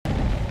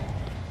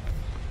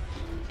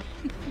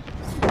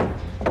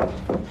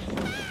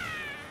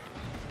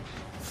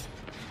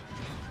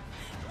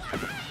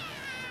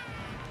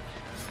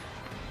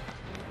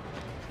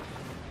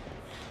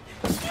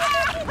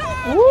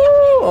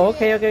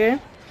Okay, okay.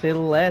 Say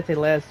less, say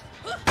less.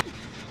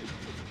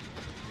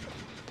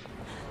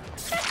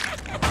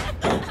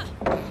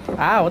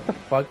 Ah, what the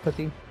fuck,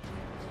 pussy?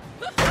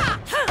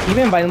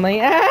 Even violently.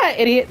 Ah,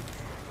 idiot.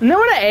 Know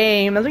where to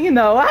aim. That's what you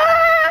know.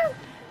 Ah!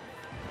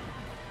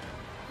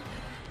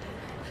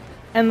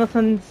 And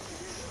listen,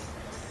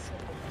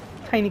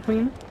 tiny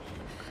queen.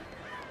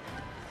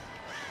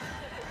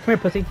 Come here,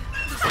 pussy.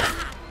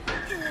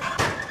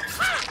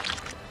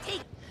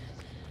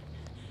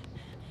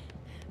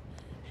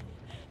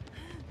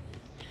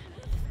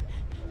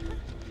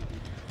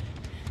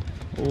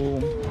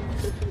 Oh.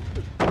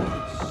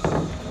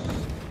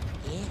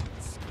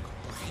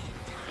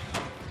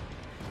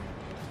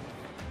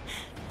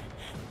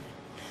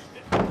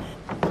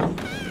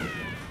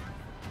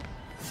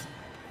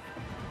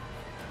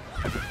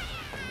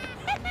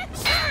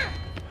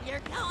 You're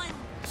going.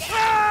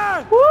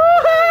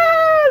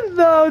 Woo!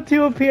 No,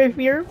 to appear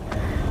fear.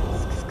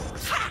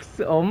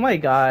 Oh my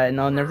god,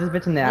 no, nerf this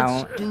bitch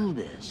now. Let's do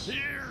this.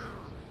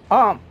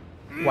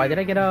 Why did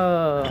I get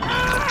a...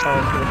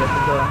 Oh,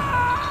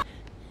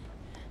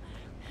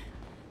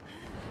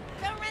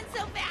 Don't run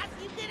so fast,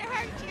 you could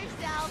hurt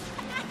yourself.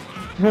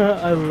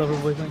 I love her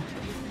voice line.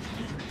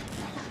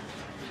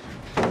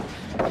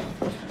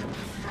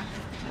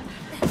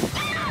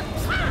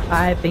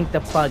 I think the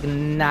plug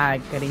not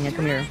getting it.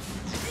 Come here.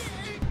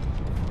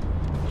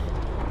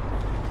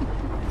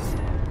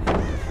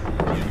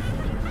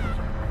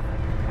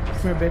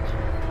 Come here, bitch.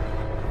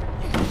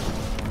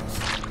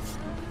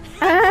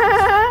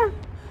 Ah!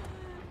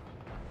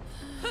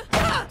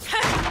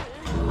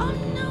 Oh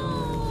no!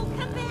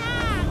 Come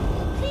back!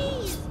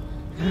 Please!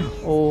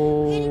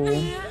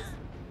 Oh.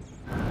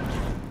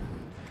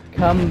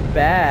 Come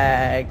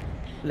back.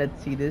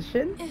 Let's see this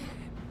shit.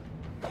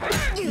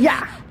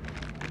 Yeah!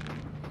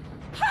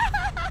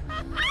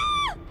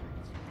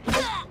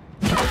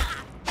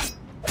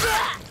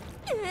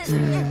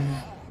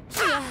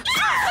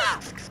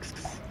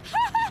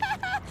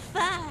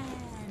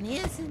 Fun,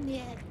 isn't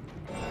it?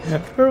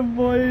 Her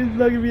voice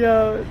knocking me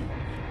out.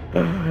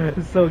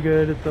 It's so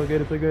good, it's so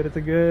good, it's so good, it's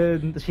so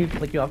good. Does she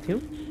flick you off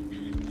too?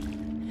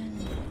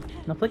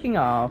 No flicking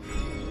off.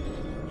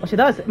 Oh, she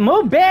does.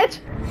 Move, bitch!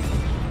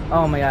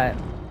 Oh my god.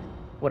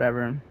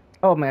 Whatever.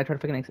 Oh my god, I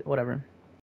tried to freaking exit. Whatever.